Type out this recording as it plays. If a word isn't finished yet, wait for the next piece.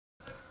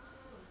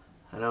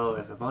Hello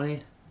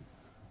everybody,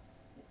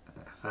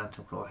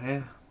 Phantom Claw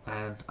here,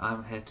 and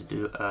I'm here to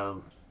do a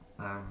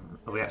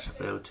reaction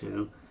video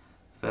to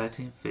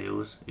 13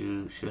 videos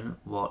you shouldn't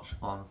watch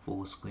on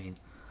full screen.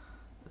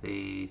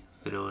 The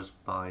videos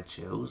by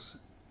Chills.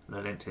 The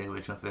link to the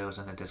original video is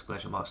in the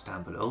description box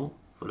down below.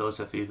 For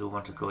those of you who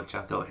want to go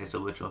check out his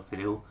original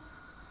video,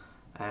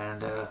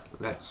 and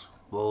let's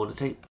roll the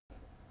tape.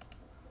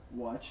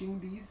 Watching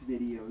these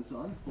videos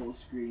on full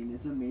screen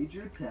is a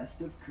major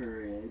test of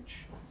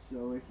courage,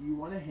 so if you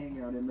want to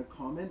hang out in the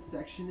comment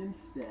section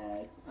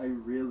instead, I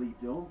really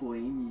don't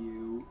blame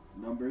you.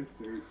 Number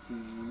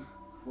 13.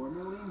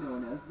 Formerly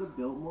known as the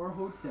Biltmore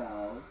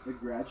Hotel, the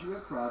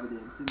Graduate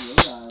Providence in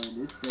Rhode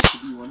Island is said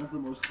to be one of the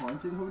most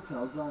haunted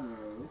hotels on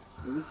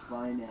earth. It was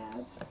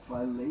financed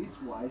by Lace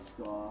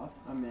Weisskopf,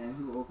 a man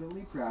who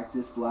openly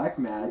practiced black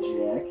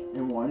magic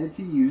and wanted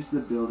to use the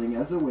building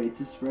as a way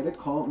to spread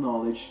occult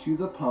knowledge to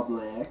the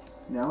public.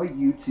 Now a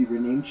YouTuber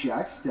named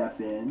Jack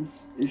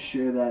Steffens is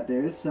sure that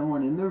there is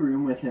someone in the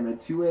room with him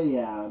at 2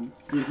 a.m.,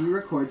 so he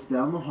records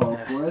down the hall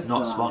for a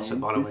Not sign.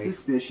 sponsored, by the His way.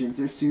 suspicions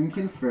are soon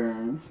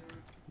confirmed.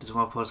 Just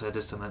want to pause here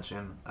just to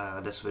mention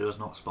this video is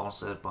not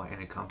sponsored by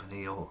any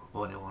company or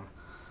anyone,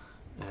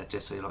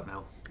 just so you lot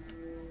know.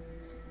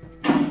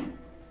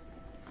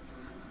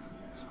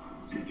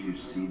 Did you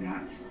see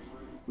that?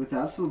 With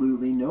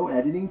absolutely no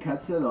editing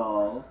cuts at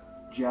all,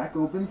 Jack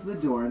opens the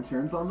door and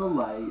turns on the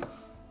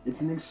lights. It's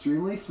an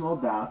extremely small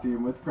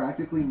bathroom with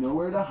practically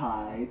nowhere to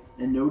hide,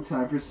 and no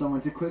time for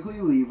someone to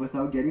quickly leave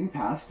without getting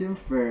past him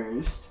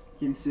first.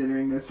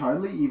 Considering there's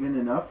hardly even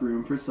enough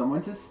room for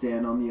someone to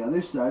stand on the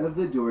other side of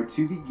the door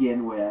to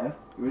begin with,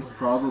 it was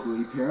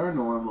probably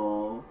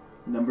paranormal.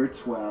 Number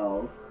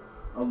 12.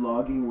 A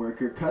logging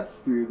worker cuts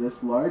through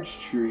this large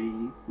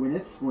tree when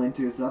it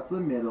splinters up the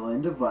middle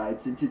and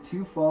divides into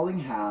two falling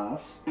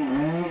halves.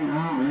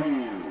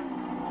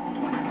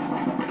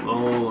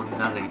 Oh,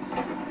 Nelly.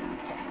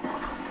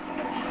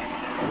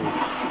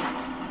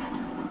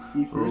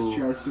 He first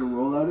tries to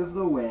roll out of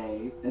the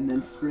way, and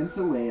then sprints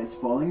away as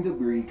falling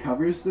debris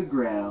covers the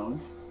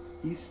ground.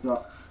 He's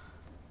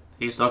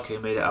lucky he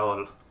made it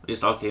out.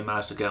 He's lucky he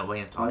managed to get away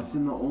in time.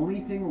 and the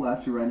only thing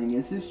left running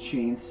is his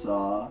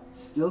chainsaw,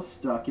 still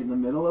stuck in the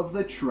middle of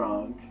the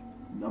trunk.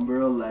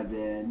 Number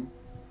 11.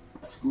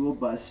 A school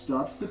bus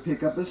stops to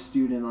pick up a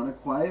student on a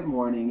quiet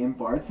morning in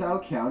Bartow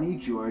County,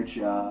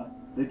 Georgia.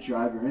 The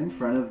driver in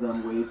front of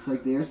them waits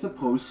like they are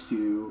supposed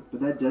to, but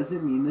that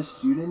doesn't mean the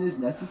student is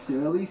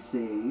necessarily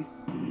safe.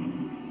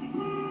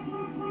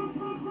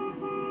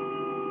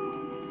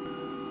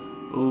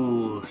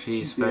 Oh,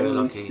 she's very barely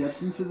lucky.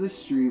 Steps into the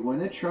street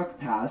when a truck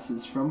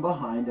passes from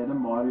behind at a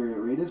moderate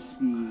rate of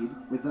speed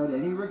without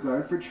any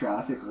regard for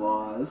traffic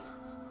laws.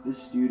 The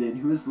student,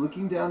 who is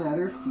looking down at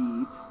her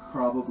feet,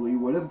 probably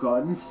would have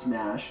gotten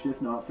smashed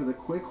if not for the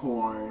quick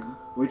horn,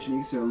 which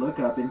makes her look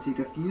up and take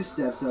a few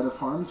steps out of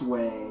harm's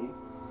way.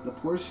 The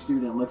poor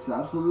student looks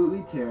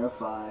absolutely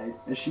terrified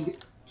as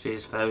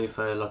She's very,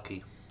 very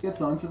lucky.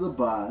 gets onto the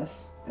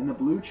bus, and the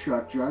blue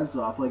truck drives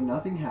off like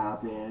nothing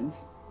happened.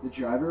 The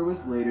driver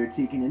was later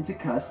taken into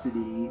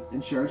custody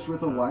and charged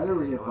with a wide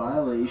array of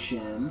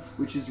violations,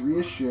 which is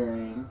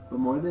reassuring, but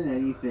more than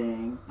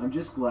anything, I'm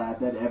just glad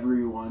that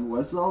everyone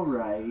was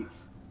alright.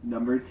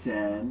 Number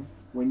 10.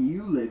 When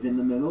you live in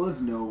the middle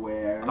of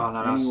nowhere, Oh,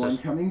 no, anyone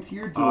coming to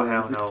your door... Oh,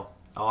 hell no.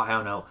 Oh,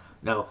 hell no.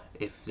 No,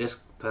 if this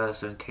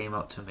person came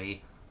up to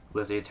me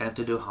with the intent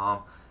to do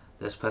harm,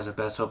 this person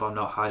best hope I'm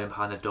not hiding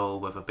behind the door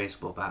with a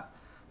baseball bat.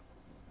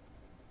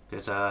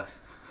 Because,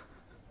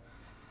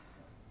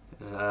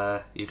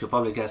 you could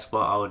probably guess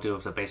what I would do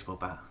with the baseball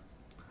bat.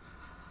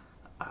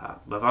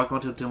 Without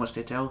going into too much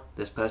detail,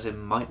 this person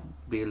might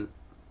be...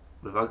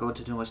 Without going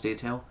into too much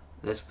detail,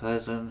 this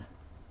person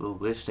will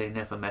wish they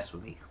never messed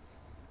with me.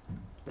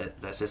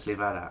 Let's just leave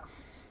it at that.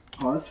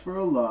 Pause for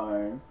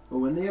alarm, but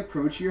when they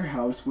approach your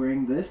house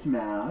wearing this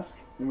mask,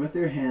 and with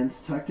their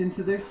hands tucked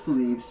into their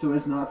sleeves so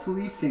as not to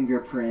leave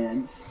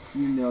fingerprints,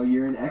 you know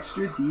you're in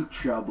extra deep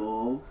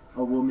trouble.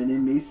 A woman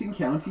in Mason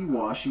County,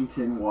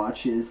 Washington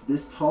watches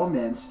this tall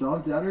man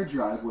stomp down her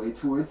driveway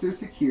towards her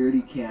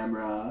security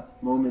camera,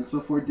 moments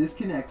before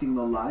disconnecting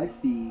the live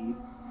feed.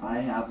 I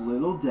have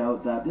little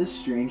doubt that this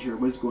stranger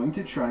was going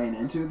to try and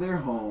enter their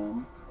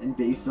home, and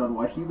based on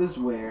what he was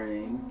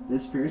wearing,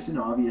 this person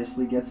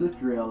obviously gets a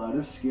thrill out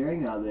of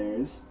scaring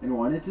others and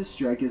wanted to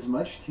strike as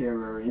much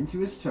terror into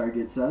his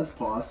targets as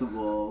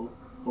possible.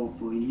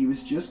 Hopefully he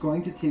was just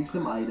going to take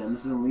some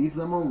items and leave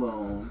them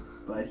alone,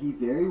 but he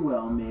very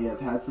well may have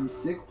had some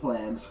sick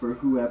plans for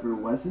whoever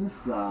was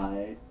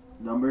inside.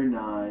 Number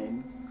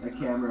 9. A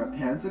camera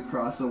pans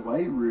across a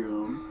white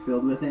room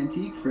filled with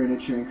antique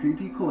furniture and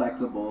creepy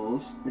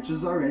collectibles, which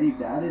is already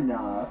bad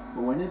enough,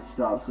 but when it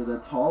stops at a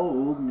tall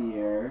old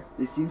mirror,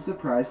 they seem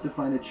surprised to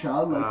find a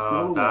childlike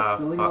silhouette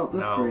filling out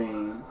the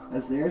frame.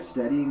 As they are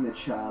studying the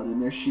child in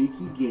their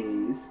shaky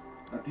gaze,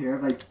 a pair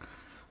of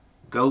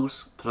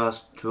ghosts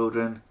plus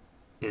children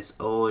is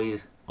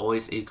always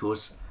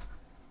equals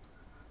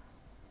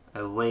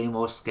a way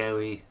more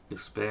scary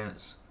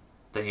experience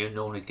than you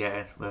normally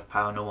get with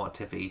paranormal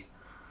activity.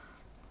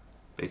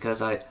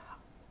 because I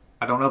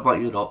don't know about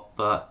you lot,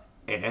 but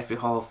in every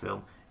horror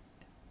film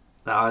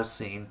that I've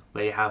seen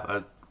where you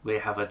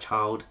have a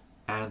child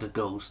and a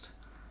ghost,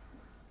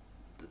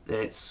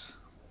 it's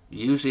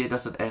usually it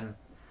doesn't end.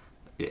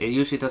 It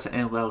usually doesn't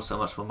end well so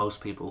much for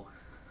most people.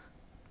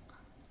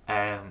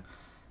 Um,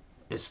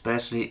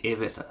 especially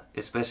if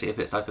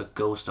it's like a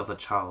ghost of a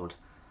child,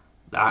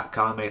 that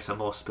kind of makes it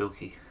more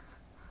spooky.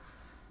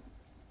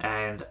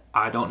 And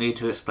I don't need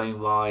to explain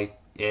why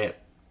it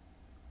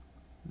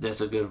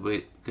there's a good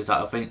way, because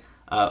I think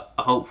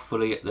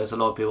hopefully there's a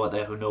lot of people out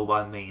there who know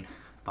what I mean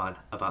about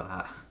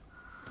that.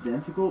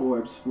 Identical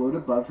orbs float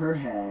above her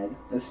head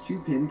as two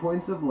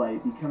pinpoints of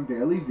light become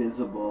barely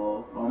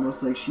visible,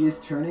 almost like she is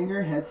turning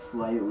her head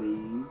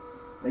slightly.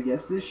 I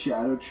guess this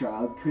shadow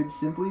child could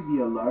simply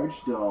be a large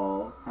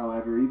doll.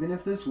 However, even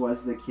if this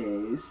was the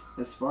case,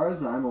 as far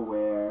as I'm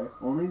aware,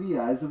 only the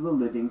eyes of the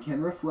living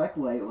can reflect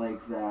light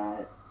like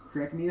that.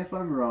 Correct me if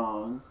I'm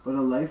wrong, but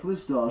a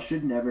lifeless doll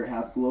should never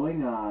have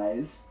glowing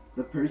eyes.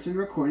 The person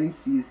recording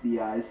sees the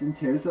eyes and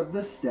tears up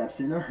the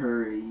steps in a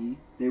hurry.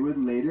 They would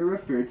later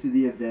refer to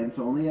the event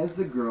only as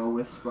the girl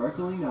with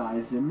sparkling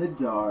eyes in the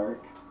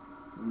dark.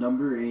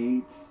 Number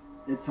 8.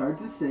 It's hard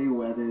to say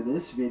whether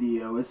this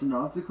video is an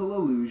optical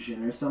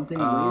illusion or something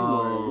way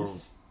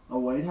worse. A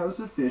White House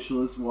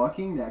official is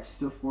walking next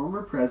to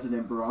former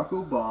President Barack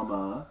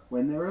Obama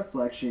when their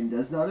reflection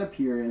does not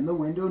appear in the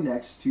window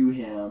next to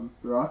him.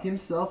 Barack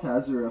himself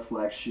has a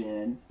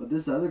reflection, but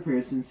this other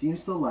person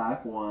seems to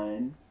lack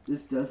one.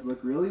 This does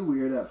look really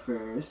weird at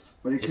first,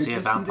 but it could Is he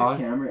a just be the vampire?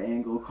 camera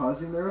angle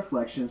causing the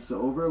reflections to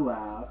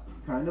overlap.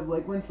 Kind of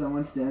like when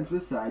someone stands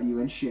beside you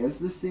and shares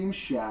the same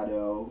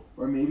shadow.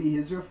 Or maybe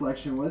his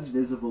reflection was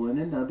visible in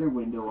another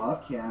window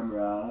off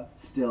camera.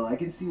 Still, I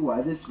can see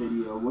why this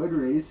video would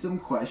raise some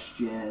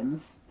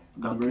questions.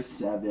 Number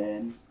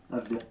 7.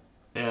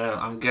 Yeah,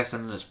 I'm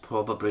guessing it's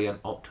probably an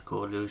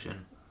optical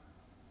illusion.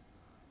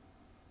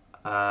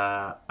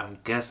 I'm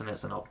guessing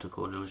it's an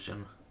optical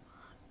illusion,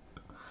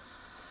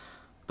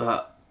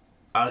 but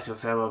I could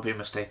very well be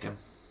mistaken.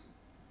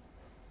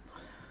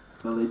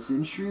 Village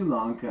in Sri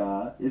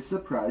Lanka is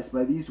surprised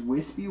by these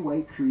wispy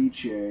white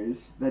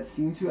creatures that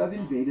seem to have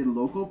invaded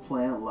local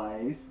plant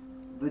life.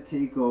 The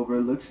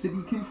takeover looks to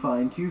be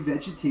confined to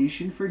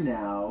vegetation for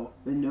now,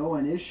 but no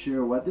one is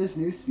sure what this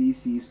new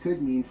species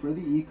could mean for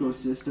the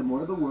ecosystem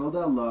or the world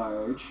at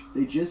large.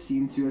 They just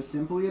seem to have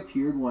simply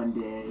appeared one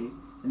day,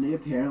 and they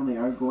apparently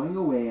aren't going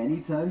away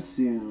anytime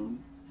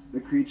soon. The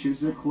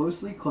creatures are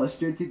closely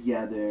clustered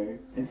together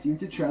and seem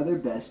to try their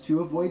best to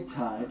avoid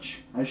touch,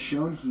 as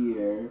shown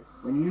here.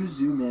 When you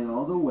zoom in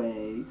all the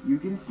way, you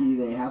can see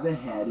they have a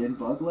head and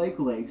bug-like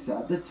legs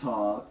at the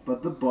top,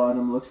 but the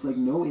bottom looks like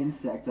no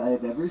insect I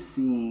have ever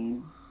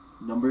seen.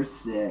 Number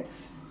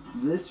 6.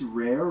 This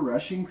rare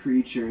Russian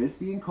creature is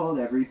being called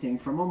everything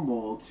from a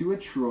mole to a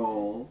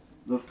troll.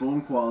 The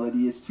phone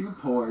quality is too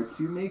poor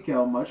to make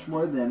out much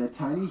more than a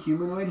tiny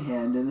humanoid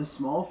hand and a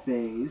small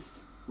face.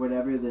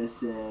 Whatever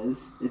this is,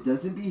 it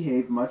doesn't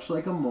behave much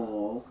like a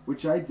mole,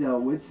 which I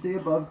doubt would stay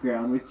above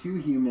ground with two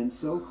humans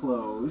so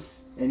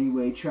close.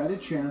 Anyway, try to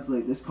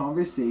translate this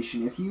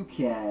conversation if you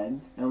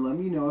can, and let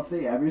me know if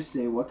they ever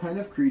say what kind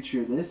of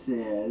creature this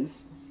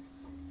is.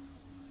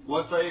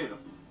 Quantos saíram?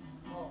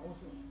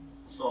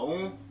 Só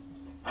um.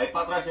 Aí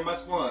pra trás tem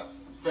mais quantos?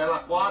 Cela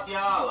 4 e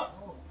a ala.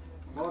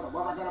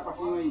 Bora aquela pra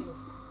cima aí.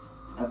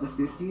 At the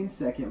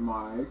 15-second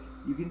mark,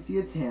 you can see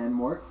its hand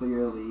more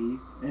clearly,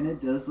 and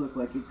it does look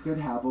like it could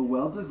have a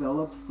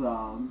well-developed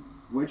thumb,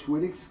 which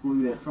would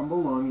exclude it from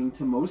belonging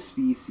to most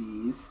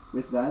species.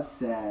 With that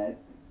said,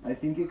 I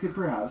think it could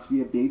perhaps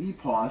be a baby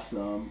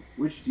possum,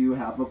 which do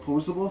have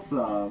opposable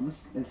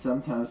thumbs, and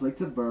sometimes like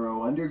to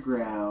burrow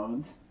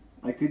underground.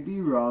 I could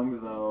be wrong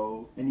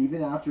though, and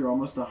even after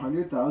almost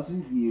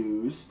 100,000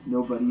 views,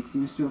 nobody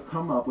seems to have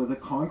come up with a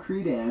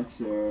concrete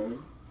answer.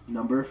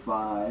 Number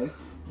 5.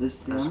 The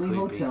Stanley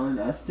Hotel in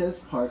Estes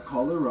Park,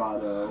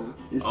 Colorado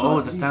is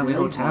thought to be Stanley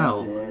very Hotel.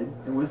 haunted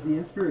and was the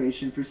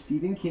inspiration for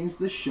Stephen King's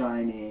The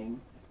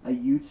Shining. A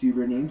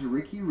YouTuber named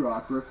Ricky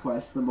Rock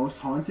requests the most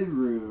haunted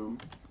room.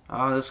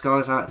 This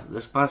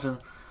person,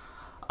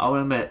 I'll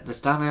admit, the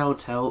Stanley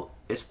Hotel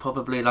is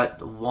probably like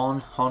the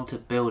one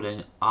haunted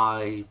building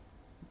I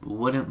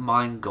wouldn't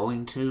mind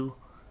going to,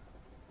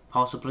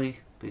 possibly,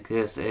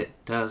 because it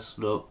does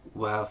look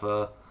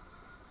rather,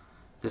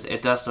 because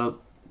it does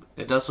look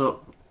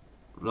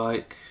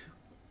like,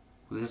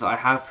 because I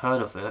have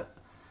heard of it,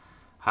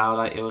 how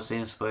like it was the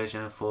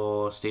inspiration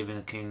for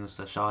Stephen King's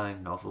The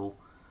Shining novel,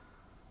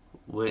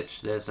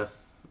 which as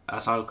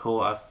I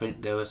recall, I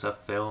think there was a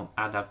film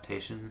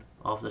adaptation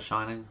of The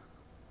Shining,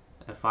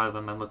 if I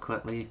remember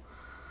correctly,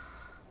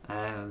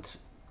 and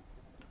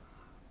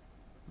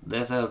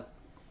there's a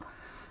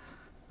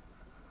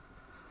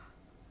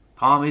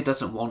part of me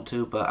doesn't want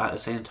to, but at the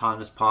same time,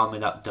 there's part of me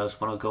that does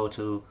want to go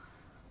to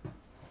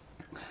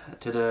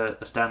the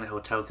Stanley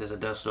Hotel, because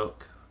it does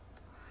look,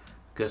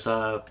 because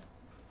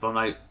from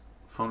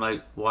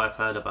what I've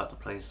heard about the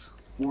place.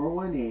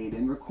 418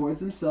 and records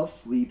himself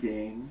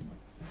sleeping.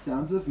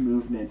 Sounds of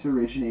movement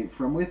originate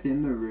from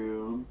within the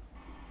room.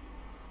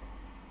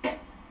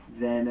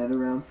 Then at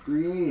around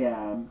 3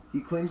 a.m., he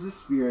claims a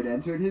spirit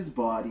entered his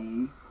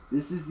body.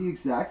 This is the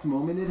exact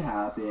moment it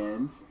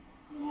happened.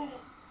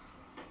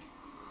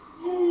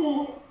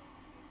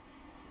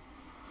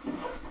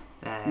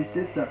 He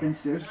sits up and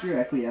stares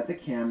directly at the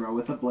camera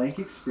with a blank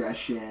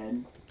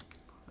expression.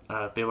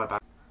 Be right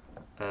back.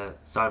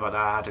 Sorry about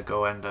that. I had to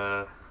go and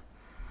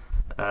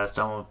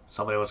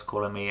somebody was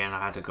calling me, and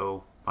I had to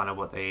go find out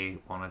what they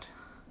wanted.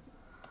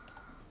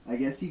 I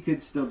guess he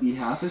could still be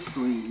half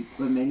asleep,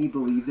 but many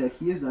believe that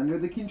he is under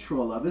the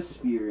control of a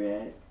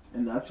spirit,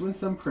 and that's when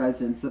some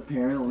presence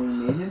apparently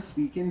made him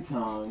speak in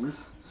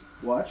tongues.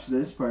 Watch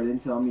this part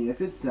and tell me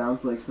if it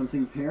sounds like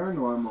something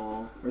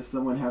paranormal or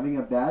someone having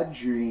a bad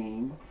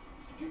dream.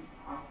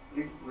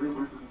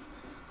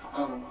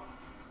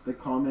 The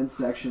comment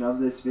section of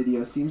this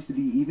video seems to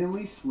be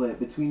evenly split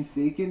between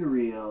fake and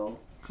real,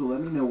 so let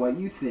me know what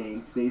you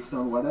think based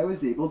on what I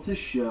was able to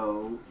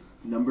show.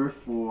 Number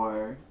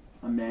 4.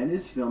 A man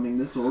is filming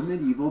this old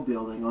medieval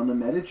building on the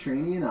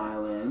Mediterranean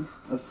island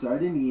of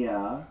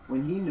Sardinia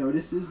when he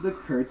notices the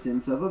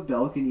curtains of a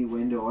balcony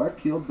window are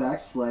peeled back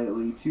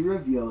slightly to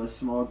reveal a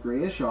small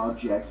grayish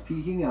object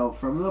peeking out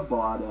from the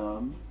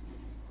bottom.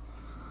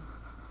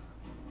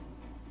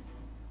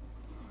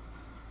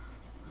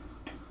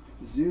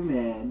 Zoom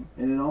in,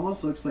 and it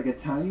almost looks like a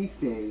tiny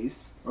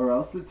face, or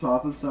else the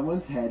top of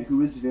someone's head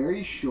who is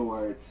very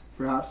short,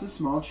 perhaps a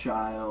small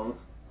child.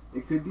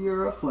 It could be a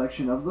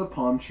reflection of the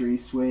palm tree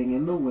swaying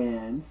in the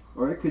wind,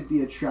 or it could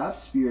be a trapped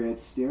spirit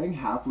staring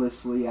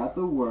haplessly at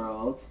the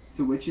world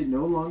to which it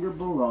no longer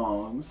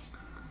belongs.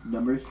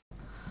 Number 3.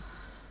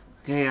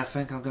 Okay, I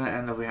think I'm gonna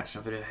end the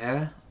reaction video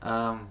here.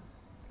 And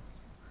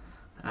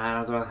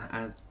I'm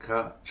gonna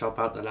chop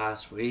out the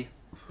last 3.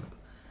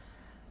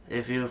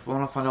 If you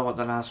want to find out what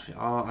the last 3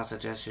 are, I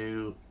suggest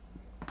you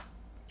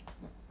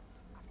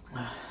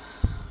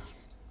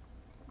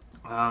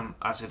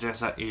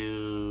that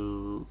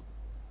you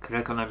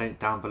click on the link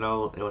down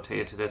below. It will take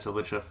you to this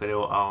original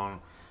video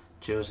on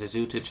Josie's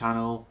YouTube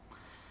channel.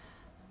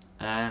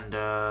 And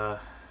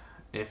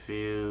if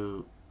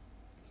you're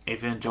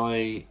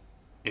enjoying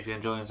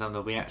some of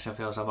the reaction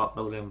videos I'm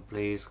uploading,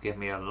 please give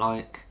me a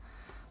like,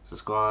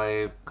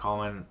 subscribe,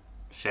 comment,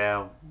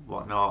 share,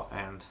 whatnot,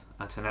 and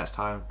until next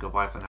time, goodbye for now.